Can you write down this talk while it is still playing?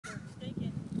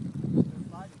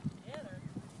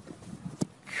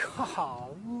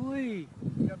Golly.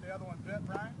 You got the other one bit,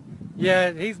 Brian?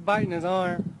 Yeah, he's biting his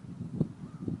arm.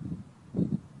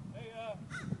 Hey, why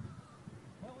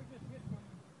don't we just get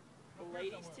The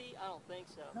ladies tee? I don't think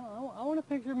so. No, I want a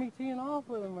picture of me teeing off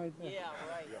with him right there. Yeah,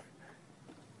 right.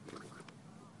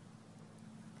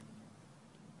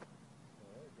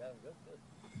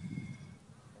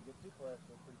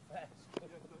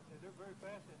 They're very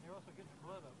fast, and they're also getting the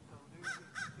blood up.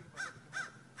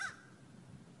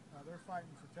 So they're fighting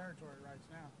for territory rights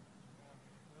now.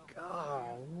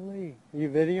 Golly. You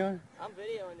videoing? I'm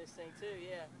videoing this thing too,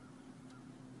 yeah.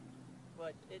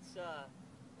 But it's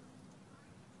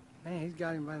Man, he's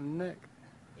got him by the neck.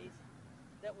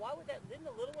 why would that, didn't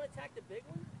the little one attack the big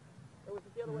one? Or was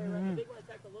it the other way around? The big one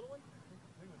attacked the little one?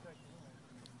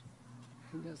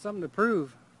 He got something to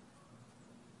prove.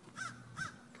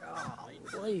 Golly.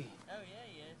 Oh yeah,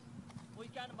 he is. Well,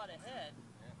 he's got him by the head.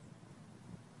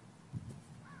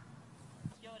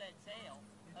 Let's go with that tail.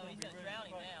 Oh, he's gonna drown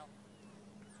him now.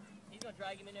 He's gonna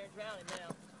drag him in there and drown him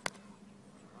now.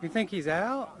 You think he's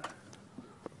out?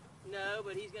 No,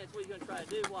 but that's what he's gonna try to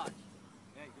do. Watch.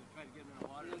 Yeah, he's going to try to get him in the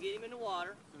water. He's gonna get him in the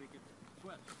water. So he can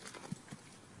swim.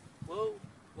 Whoa,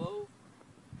 whoa.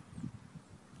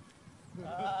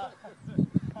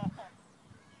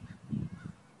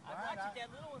 That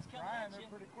little one's coming Brian, at they're you.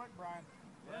 pretty quick, Brian.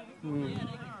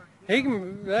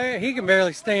 Yeah, He can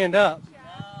barely stand up. No,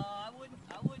 I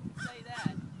wouldn't say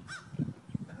that.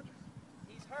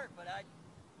 He's hurt, but Yeah,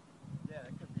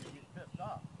 that could be he's pissed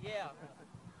off. yeah.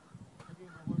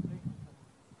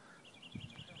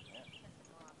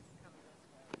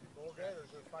 Bull gators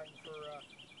are fighting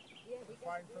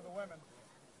for the women.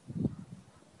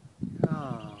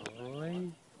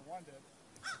 Golly. The one did.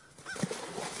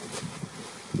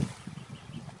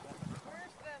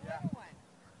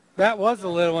 That was the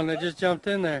little one that just jumped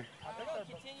in there. They're going to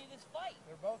continue this fight.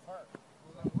 They're both hurt.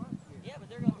 Yeah, but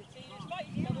they're going to continue this fight.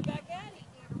 He's coming back at him.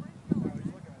 No, he's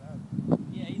looking at us.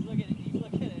 Yeah, he's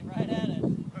looking at it right at us.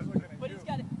 But he's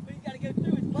got to go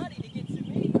through his buddy to get to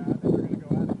me. Yeah, I think they're going to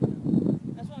go at it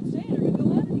again. That's what I'm saying. They're going to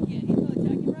go at it again. He's going to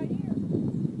attack him right here.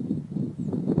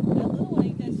 That little one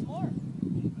ain't that smart.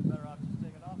 It's better off just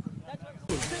taking off. That's what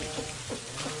I'm saying.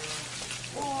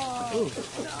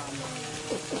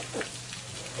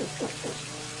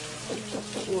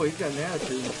 Oh, he's got an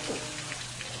attitude.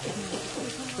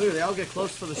 Look, they all get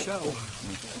close for the show.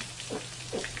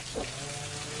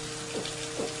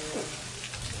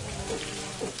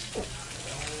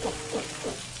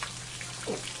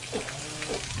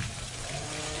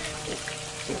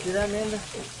 See that, Amanda?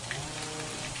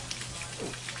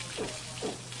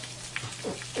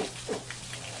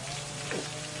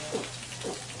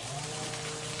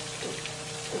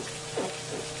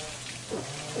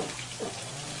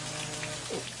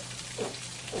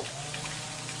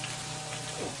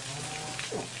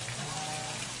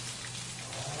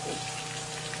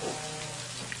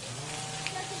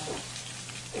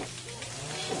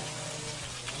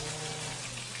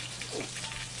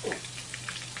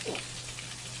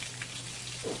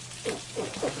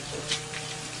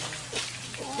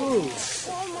 Ooh.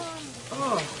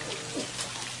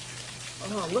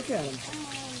 Oh, look at him.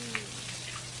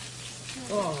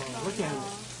 Oh, look at him.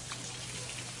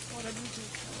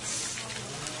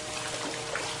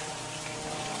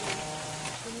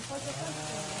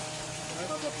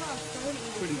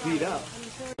 Pretty beat up.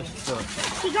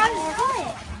 He got his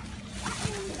foot.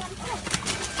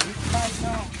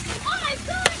 Oh my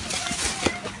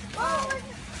God!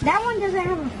 That one doesn't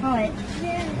have a foot.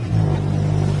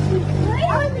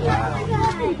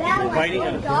 Biting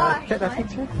on a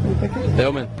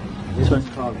Bellman. This one's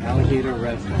called Alligator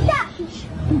Resident. There's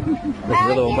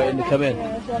another one waiting to come in.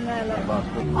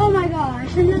 Oh my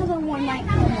gosh, another one might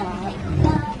come up.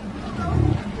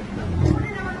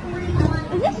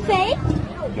 Is this fake?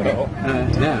 No.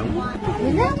 No.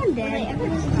 Is that one dead?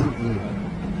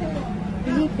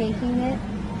 Is he faking it?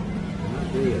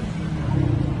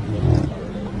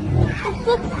 This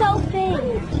looks so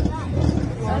fake.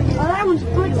 Oh, that one's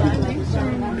foot.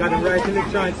 Got him right in the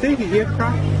try. See, he's here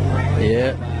crying.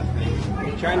 Yeah.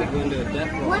 He's trying to go into a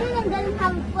death row. One of them doesn't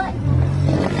have a foot.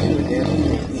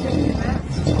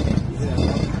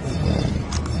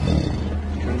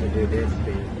 Trying to do this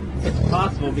thing. It's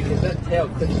possible because that tail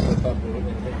could slip up a little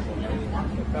bit.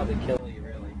 It'll probably kill you,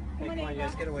 really. Hey, come on, you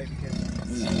guys, get away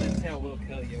because that tail will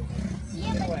kill you.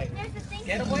 Yeah, Get away. there's a thing.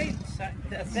 Get away.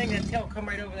 That thing, that tail, come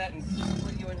right over that and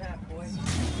split you in half, boy.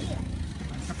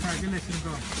 Alright, good listen,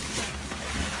 go.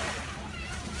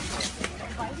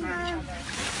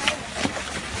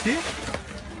 See?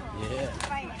 Yeah.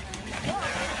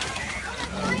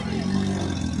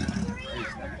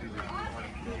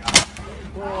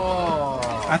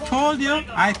 I told you.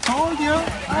 I told you.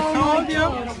 I told you.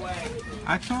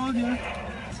 I told you.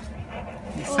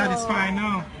 He's satisfied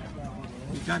now.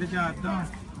 You got the job done.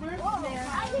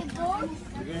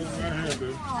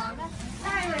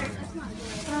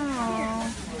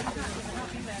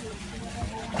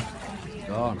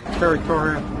 Gone.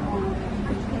 Territorial.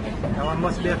 That one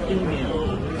must be a female.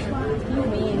 You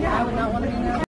mean I would not want to be in there.